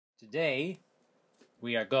Today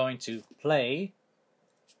we are going to play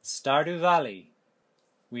Stardew Valley.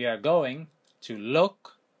 We are going to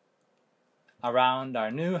look around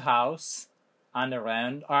our new house and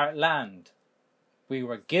around our land. We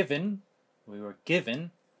were given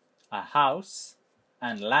a house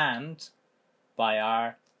and land by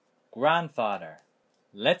our grandfather.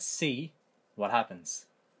 Let's see what happens.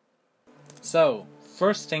 So,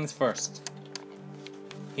 first things first.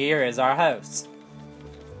 Here is our house.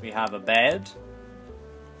 We have a bed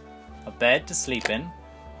to sleep in.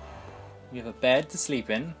 We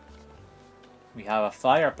have a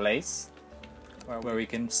fireplace where we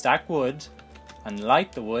can stack wood and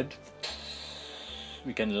light the wood.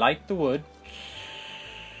 We can light the wood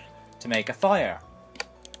to make a fire.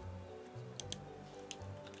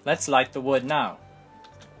 Let's light the wood now.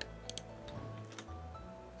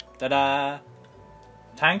 Ta-da!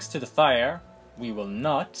 Thanks to the fire, we will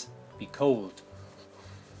not be cold.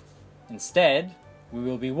 Instead, we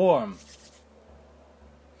will be warm.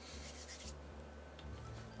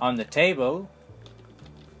 On the table,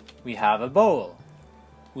 we have a bowl.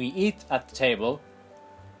 We eat at the table,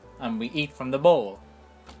 and we eat from the bowl.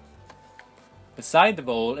 Beside the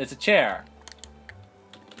bowl is a chair.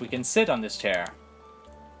 We can sit on this chair.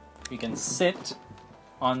 We can sit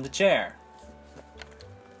on the chair.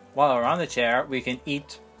 While we're on the chair, we can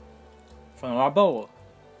eat from our bowl.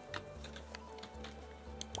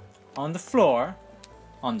 On the floor,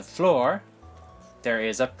 there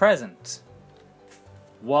is a present.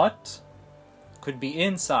 What could be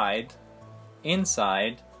inside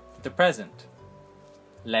the present?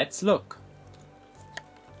 Let's look.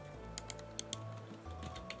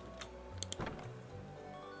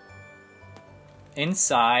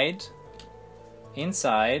 Inside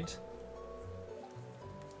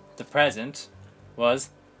the present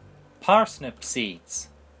was parsnip seeds.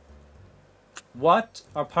 What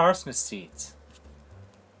are parsnip seeds?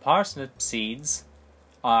 Parsnip seeds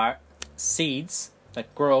are seeds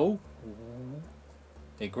that grow.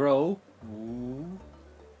 They grow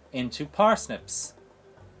into parsnips.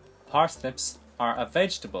 Parsnips are a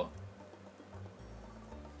vegetable.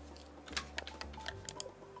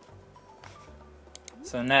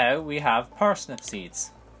 So now we have parsnip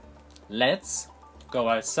seeds. Let's go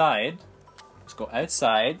outside. Let's go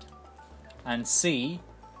outside and see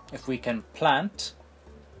if we can plant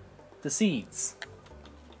the seeds.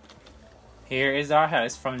 Here is our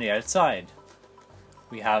house from the outside.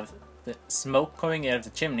 We have the smoke coming out of the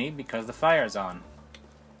chimney because the fire's on.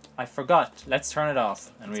 I forgot. Let's turn it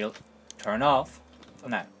off and we'll turn off.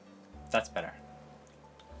 Now, that's better.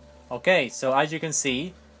 Okay, so as you can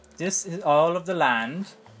see, this is all of the land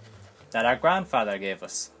that our grandfather gave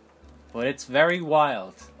us. But it's very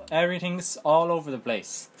wild. Everything's all over the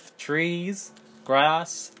place. Trees,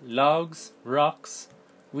 grass, logs, rocks.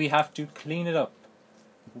 We have to clean it up.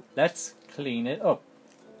 Let's clean it up.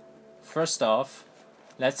 First off,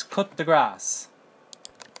 let's cut the grass.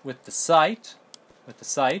 With the scythe,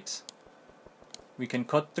 we can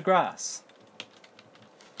cut the grass.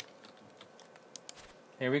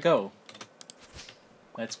 Here we go.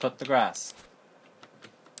 Let's cut the grass.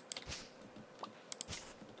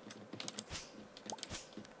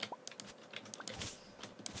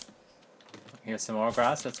 Here's some more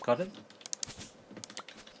grass, let's cut it.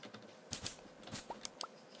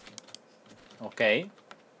 Okay.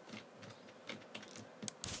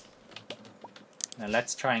 Now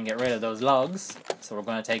let's try and get rid of those logs. So we're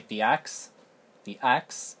going to take the axe, and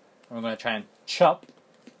we're going to try and chop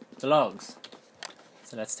the logs.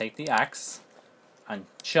 So let's take the axe and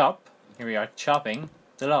chop. Here we are chopping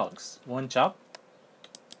the logs. 1 chop,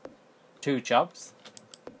 2 chops,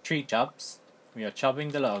 3 chops. We are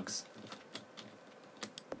chopping the logs.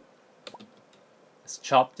 Let's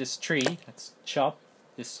chop this tree.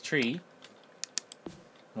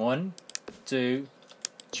 1, 2,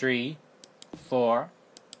 3, 4,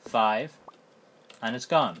 5, and it's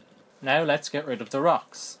gone. Now let's get rid of the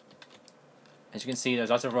rocks. As you can see, there's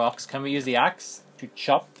lots of rocks. Can we use the axe to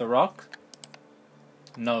chop the rock?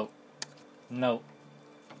 No.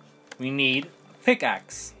 We need a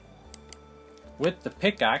pickaxe. With the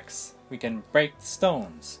pickaxe, we can break the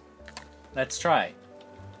stones. Let's try.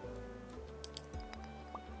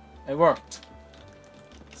 It worked.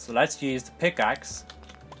 So let's use the pickaxe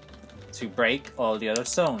to break all the other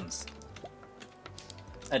stones.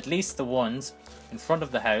 At least the ones in front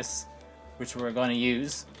of the house, which we're going to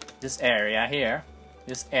use, this area here,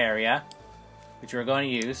 which we're going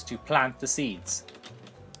to use to plant the seeds.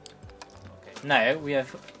 Okay. Now we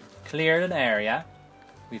have cleared an area.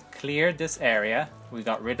 We've cleared this area. We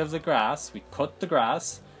got rid of the grass. We cut the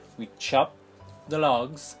grass. We chopped the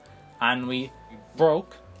logs, and we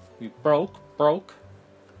broke We broke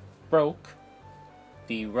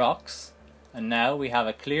the rocks, and now we have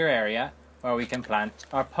a clear area where we can plant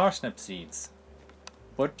our parsnip seeds.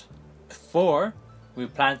 But before we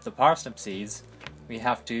plant the parsnip seeds, we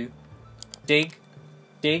have to dig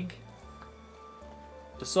the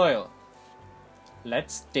soil.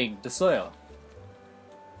 Let's dig the soil.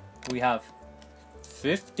 We have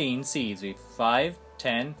 15 seeds. We have 5,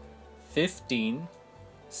 10, 15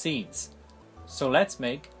 seeds. So let's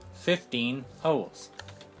make 15 holes.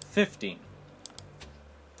 15.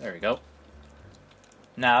 There we go.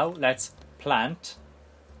 Now let's plant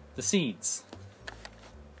the seeds.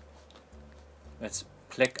 Let's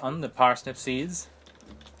click on the parsnip seeds,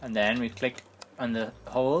 and then we click on the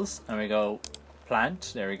holes and we go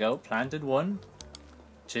plant. There we go. Planted 1,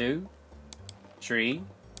 2, 3,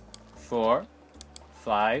 4,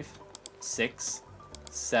 5, 6,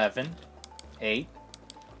 7, 8,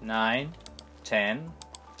 9, 10,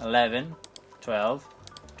 11, 12,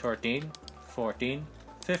 13, 14,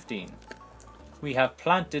 15. We have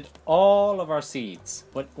planted all of our seeds,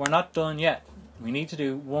 but we're not done yet. We need to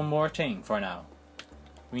do one more thing for now.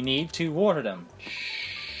 We need to water them.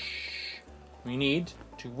 We need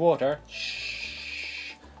to water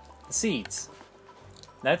the seeds.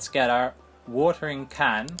 Let's get our watering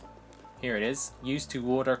can. Here it is, used to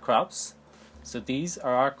water crops. So these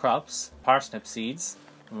are our crops, parsnip seeds,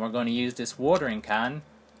 and we're going to use this watering can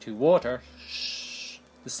to water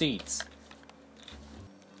the seeds.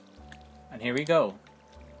 And here we go.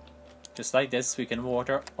 Just like this, we can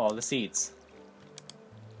water all the seeds.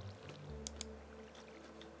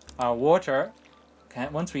 Our water,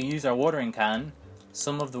 once we use our watering can,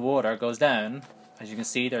 some of the water goes down. As you can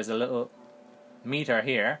see, there's a little meter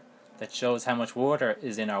here that shows how much water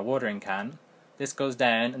is in our watering can. This goes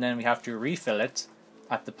down, and then we have to refill it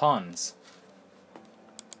at the ponds.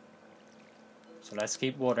 So let's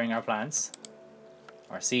keep watering our plants,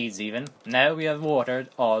 our seeds even. Now we have watered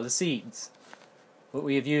all the seeds, but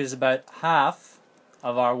we have used about half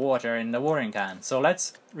of our water in the watering can. So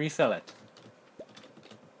let's refill it.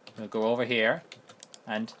 We'll go over here,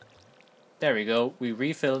 and there we go. We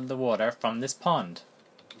refilled the water from this pond.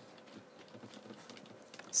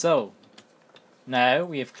 So now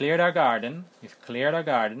we have cleared our garden.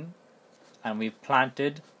 And we've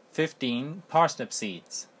planted 15 parsnip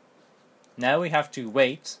seeds. Now we have to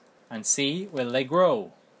wait and see, will they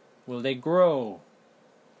grow? Will they grow?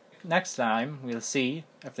 Next time we'll see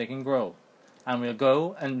if they can grow, and we'll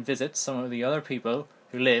go and visit some of the other people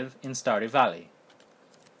who live in Stardew Valley.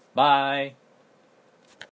 Bye!